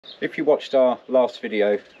If you watched our last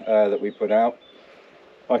video that we put out,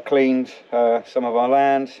 I cleaned some of our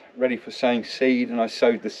land ready for sowing seed, and I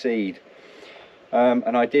sowed the seed.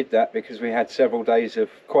 And I did that because we had several days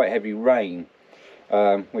of quite heavy rain,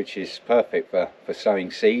 which is perfect for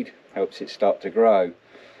sowing seed, helps it start to grow.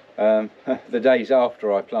 The days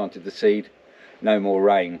after I planted the seed, no more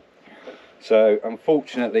rain. So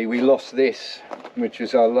unfortunately we lost this, which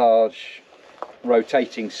was our large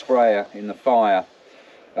rotating sprayer in the fire.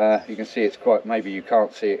 You can see it's quite, maybe you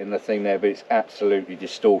can't see it in the thing there, but it's absolutely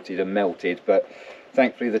distorted and melted. But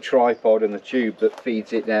thankfully the tripod and the tube that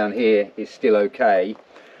feeds it down here is still okay.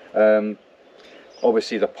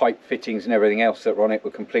 Obviously the pipe fittings and everything else that were on it were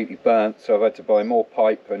completely burnt, so I've had to buy more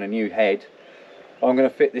pipe and a new head. I'm going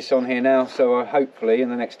to fit this on here now, so hopefully in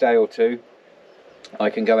the next day or two I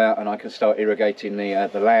can go out and I can start irrigating the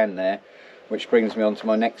land there, which brings me on to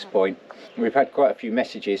my next point. We've had quite a few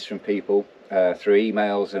messages from people through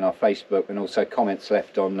emails and our Facebook, and also comments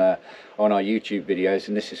left on our YouTube videos,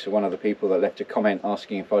 and this is one of the people that left a comment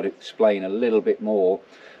asking if I'd explain a little bit more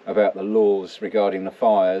about the laws regarding the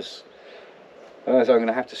fires. So I'm going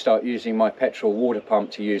to have to start using my petrol water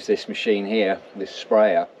pump to use this machine here, this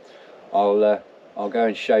sprayer. I'll go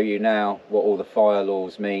and show you now what all the fire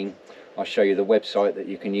laws mean. I'll show you the website that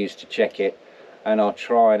you can use to check it, and I'll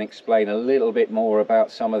try and explain a little bit more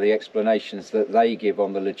about some of the explanations that they give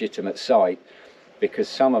on the legitimate site, because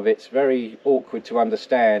some of it's very awkward to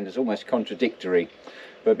understand, it's almost contradictory.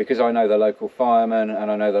 But because I know the local firemen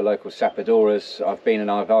and I know the local Sapadores, I've been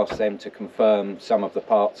and I've asked them to confirm some of the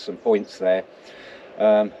parts and points there,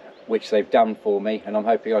 which they've done for me, and I'm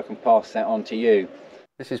hoping I can pass that on to you.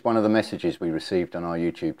 This is one of the messages we received on our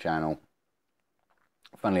YouTube channel.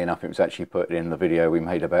 Funnily enough, it was actually put in the video we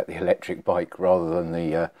made about the electric bike rather than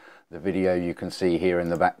the video you can see here in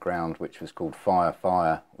the background, which was called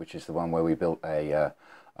Fire, which is the one where we built a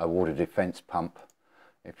water defence pump.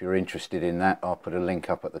 If you're interested in that, I'll put a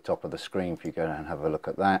link up at the top of the screen for you to go and have a look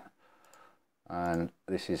at that. And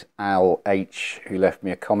this is Al H, who left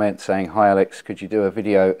me a comment saying, "Hi Alex, could you do a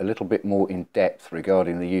video a little bit more in depth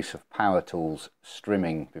regarding the use of power tools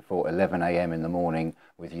strimming before 11 AM in the morning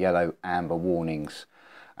with yellow amber warnings,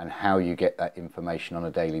 and how you get that information on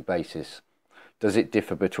a daily basis? Does it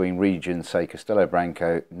differ between regions, say Castelo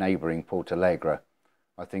Branco, neighbouring Portalegre?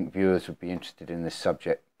 I think viewers would be interested in this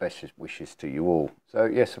subject. Best wishes to you all." So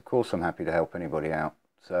yes, of course I'm happy to help anybody out.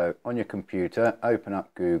 So on your computer, open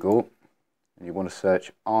up Google, and you want to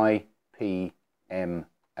search IPMA, and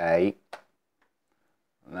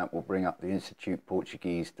that will bring up the Institute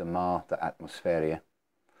Portuguese de Mar da Atmosfera.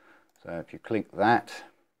 So if you click that,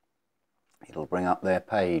 it'll bring up their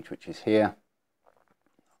page, which is here.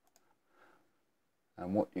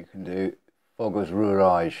 And what you can do, Fogos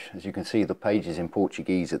Rurais, as you can see the page is in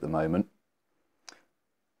Portuguese at the moment.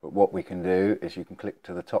 But what we can do is you can click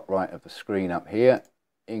to the top right of the screen up here,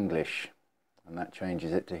 English, and that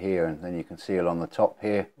changes it to here, and then you can see along the top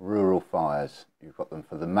here, rural fires. You've got them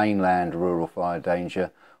for the mainland rural fire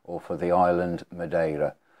danger or for the island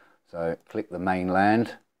Madeira. So click the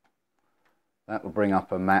mainland. That will bring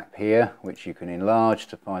up a map here, which you can enlarge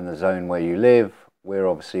to find the zone where you live. We're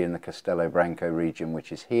obviously in the Castelo Branco region,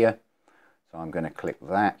 which is here. So I'm going to click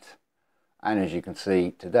that. And as you can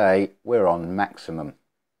see today, we're on maximum.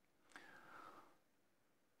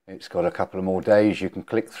 It's got a couple of more days you can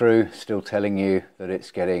click through, still telling you that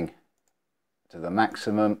it's getting to the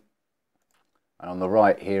maximum. And on the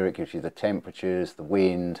right here, it gives you the temperatures, the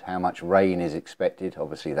wind, how much rain is expected.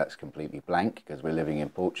 Obviously that's completely blank because we're living in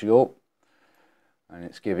Portugal. And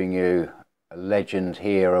it's giving you a legend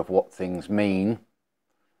here of what things mean.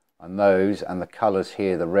 And those, and the colours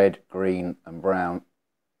here, the red, green and brown,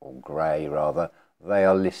 or grey rather, they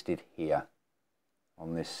are listed here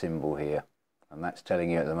on this symbol here. And that's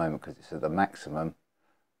telling you at the moment, because it's at the maximum,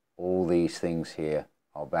 all these things here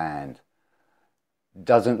are banned.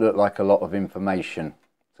 Doesn't look like a lot of information.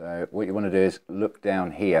 So what you want to do is look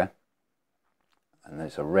down here, and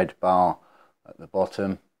there's a red bar at the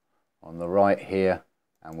bottom on the right here,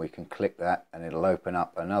 and we can click that and it'll open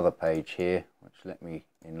up another page here, which let me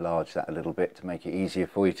enlarge that a little bit to make it easier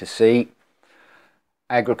for you to see.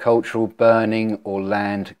 Agricultural burning or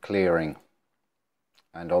land clearing.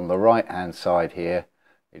 And on the right hand side here,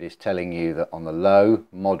 it is telling you that on the low,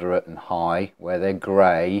 moderate and high, where they're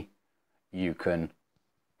grey, you can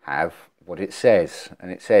have what it says.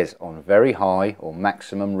 And it says, on very high or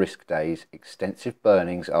maximum risk days, extensive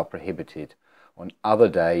burnings are prohibited. On other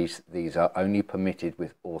days, these are only permitted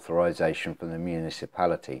with authorization from the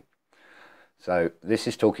municipality. So this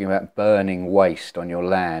is talking about burning waste on your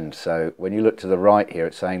land. So when you look to the right here,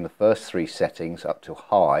 it's saying the first three settings up to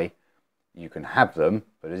high you can have them,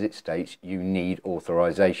 but as it states, you need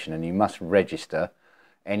authorization and you must register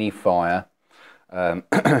any fire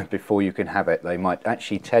before you can have it. They might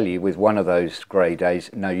actually tell you with one of those grey days,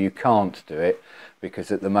 no, you can't do it,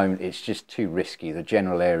 because at the moment it's just too risky. The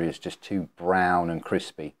general area is just too brown and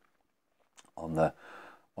crispy. On the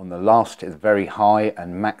last, very high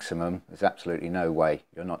and maximum, there's absolutely no way,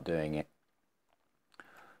 you're not doing it.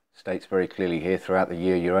 States very clearly here, throughout the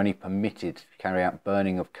year you're only permitted to carry out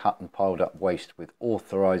burning of cut and piled up waste with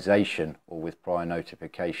authorization or with prior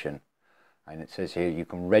notification. And it says here you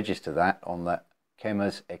can register that on the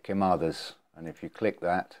Quemas e Queimadas, and if you click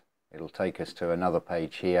that it'll take us to another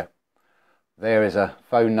page here. There is a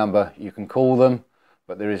phone number, you can call them,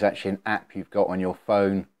 but there is actually an app you've got on your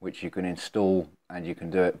phone which you can install, and you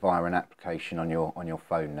can do it via an application on your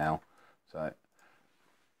phone now. So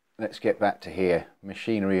let's get back to here,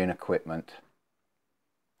 machinery and equipment.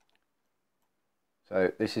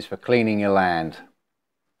 So this is for cleaning your land.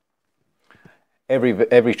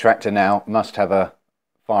 Every tractor now must have a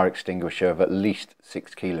fire extinguisher of at least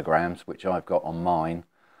 6 kilograms, which I've got on mine,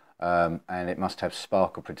 and it must have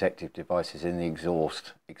spark protective devices in the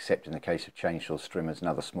exhaust, except in the case of chainsaws, trimmers and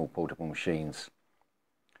other small portable machines.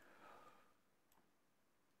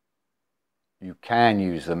 You can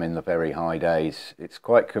use them in the very high days. It's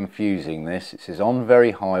quite confusing, this. It says on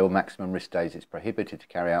very high or maximum risk days it's prohibited to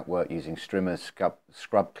carry out work using strimmers,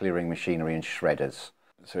 scrub clearing machinery and shredders.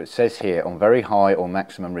 So it says here on very high or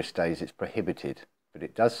maximum risk days it's prohibited, but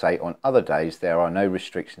it does say on other days there are no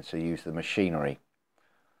restrictions to use the machinery.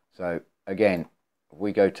 So again, if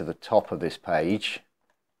we go to the top of this page,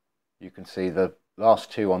 you can see the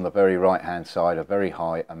last two on the very right hand side are very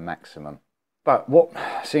high and maximum. But what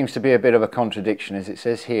seems to be a bit of a contradiction is it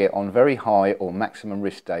says here on very high or maximum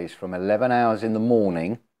risk days from 11 hours in the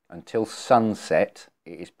morning until sunset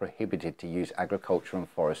it is prohibited to use agriculture and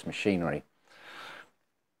forest machinery.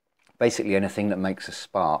 Basically anything that makes a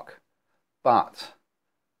spark. But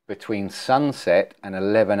between sunset and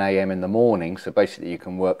 11 AM in the morning, so basically you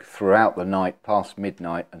can work throughout the night past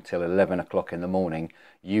midnight until 11 o'clock in the morning,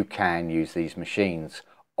 you can use these machines.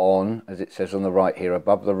 On, as it says on the right here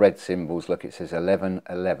above the red symbols, look, it says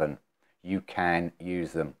 1111. You can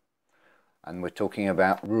use them. And we're talking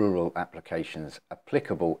about rural applications,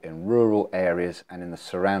 applicable in rural areas and in the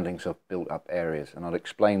surroundings of built up areas. And I'll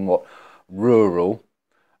explain what rural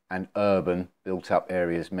and urban built up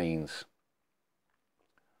areas means.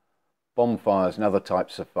 Bonfires and other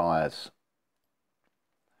types of fires.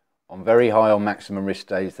 On very high or maximum risk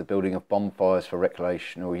days, the building of bonfires for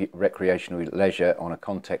recreational leisure on a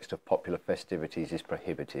context of popular festivities is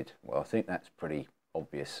prohibited. Well, I think that's pretty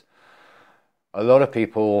obvious. A lot of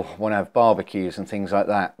people want to have barbecues and things like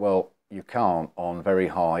that. Well, you can't on very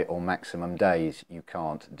high or maximum days. You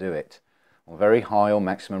can't do it. On very high or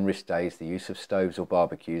maximum risk days, the use of stoves or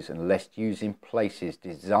barbecues, unless used in places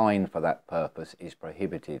designed for that purpose, is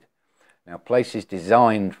prohibited. Now, places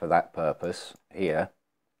designed for that purpose here,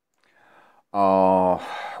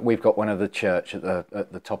 we've got one of the church at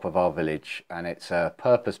the top of our village, and it's a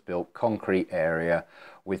purpose-built concrete area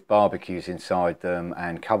with barbecues inside them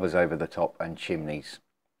and covers over the top and chimneys.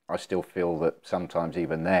 I still feel that sometimes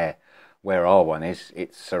even there, where our one is,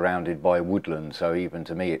 it's surrounded by woodland, so even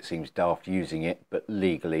to me it seems daft using it, but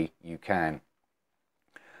legally you can.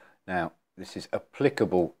 Now, this is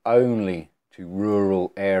applicable only to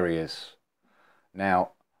rural areas.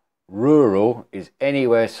 Now, rural is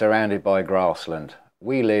anywhere surrounded by grassland.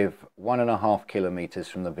 We live 1.5 kilometres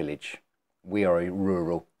from the village. We are a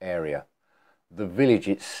rural area. The village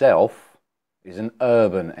itself is an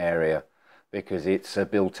urban area because it's a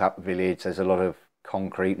built-up village. There's a lot of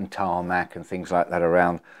concrete and tarmac and things like that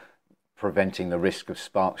around, preventing the risk of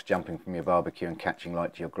sparks jumping from your barbecue and catching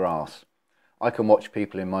light to your grass. I can watch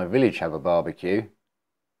people in my village have a barbecue,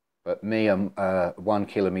 but me, I'm 1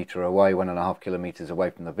 kilometre away, 1.5 kilometres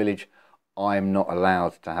away from the village, I'm not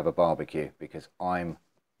allowed to have a barbecue because I'm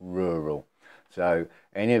rural. So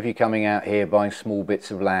any of you coming out here buying small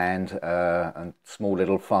bits of land and small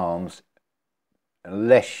little farms,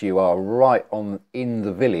 unless you are right in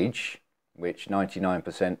the village, which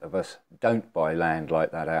 99% of us don't buy land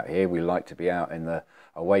like that out here, we like to be out in the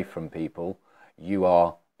away from people, you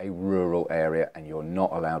are a rural area and you're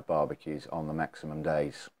not allowed barbecues on the maximum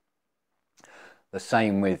days. The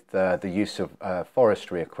same with the use of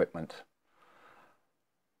forestry equipment.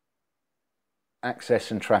 Access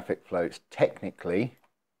and traffic flows. Technically,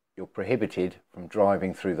 you're prohibited from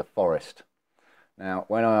driving through the forest. Now,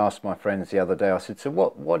 when I asked my friends the other day, I said, so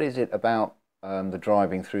what is it about the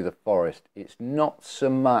driving through the forest? It's not so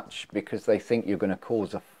much because they think you're going to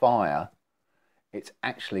cause a fire. It's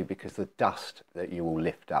actually because the dust that you will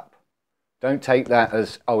lift up. Don't take that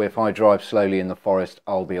as, oh, if I drive slowly in the forest,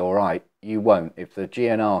 I'll be all right. You won't. If the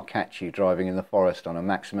GNR catch you driving in the forest on a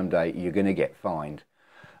maximum day, you're going to get fined.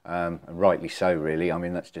 And rightly so, really. I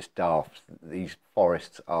mean, that's just daft. These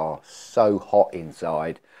forests are so hot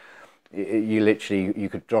inside. You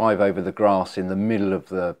could drive over the grass in the middle of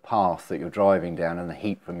the path that you're driving down, and the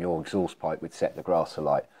heat from your exhaust pipe would set the grass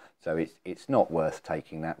alight. So it's not worth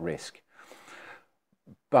taking that risk.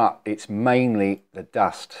 But it's mainly the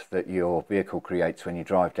dust that your vehicle creates when you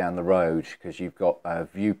drive down the road, because you've got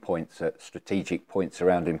viewpoints at strategic points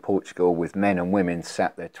around in Portugal with men and women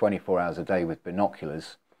sat there 24 hours a day with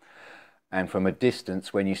binoculars. And from a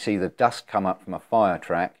distance, when you see the dust come up from a fire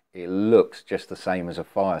track, it looks just the same as a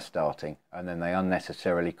fire starting. And then they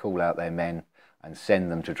unnecessarily call out their men and send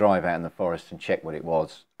them to drive out in the forest and check what it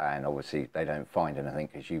was. And obviously they don't find anything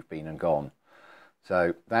because you've been and gone.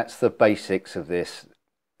 So that's the basics of this.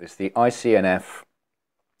 It's the ICNF,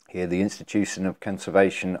 here, the Institution of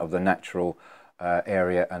Conservation of the Natural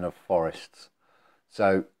Area and of Forests.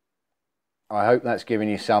 So I hope that's given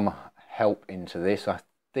you some help into this. I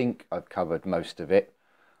think I've covered most of it.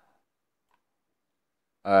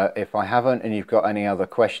 If I haven't and you've got any other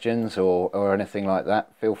questions or anything like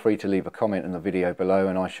that, feel free to leave a comment in the video below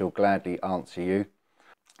and I shall gladly answer you.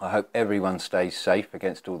 I hope everyone stays safe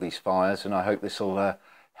against all these fires, and I hope this will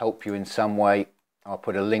help you in some way. I'll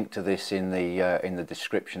put a link to this in the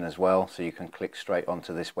description as well, so you can click straight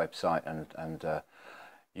onto this website and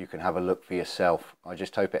you can have a look for yourself. I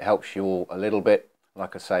just hope it helps you all a little bit.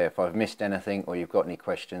 Like I say, if I've missed anything or you've got any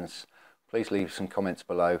questions, please leave some comments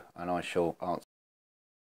below and I shall answer.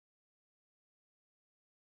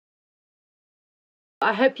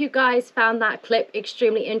 I hope you guys found that clip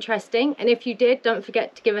extremely interesting, and if you did, don't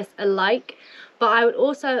forget to give us a like. But I would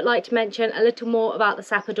also like to mention a little more about the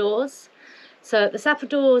Sapadores. So the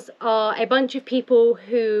Sapadores are a bunch of people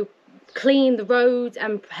who clean the roads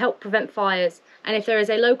and help prevent fires, and if there is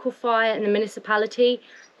a local fire in the municipality,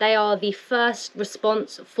 they are the first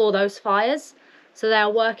response for those fires. So they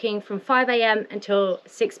are working from 5 AM until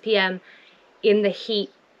 6 PM in the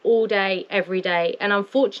heat all day, every day. And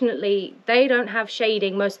unfortunately, they don't have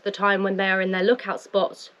shading most of the time when they are in their lookout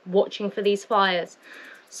spots watching for these fires.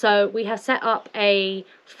 So we have set up a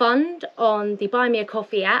fund on the Buy Me a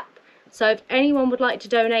Coffee app. So if anyone would like to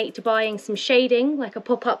donate to buying some shading, like a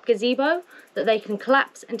pop-up gazebo that they can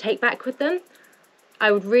collapse and take back with them,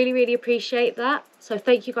 I would really appreciate that. So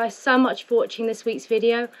thank you guys so much for watching this week's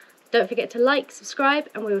video. Don't forget to like, subscribe,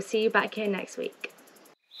 and we will see you back here next week.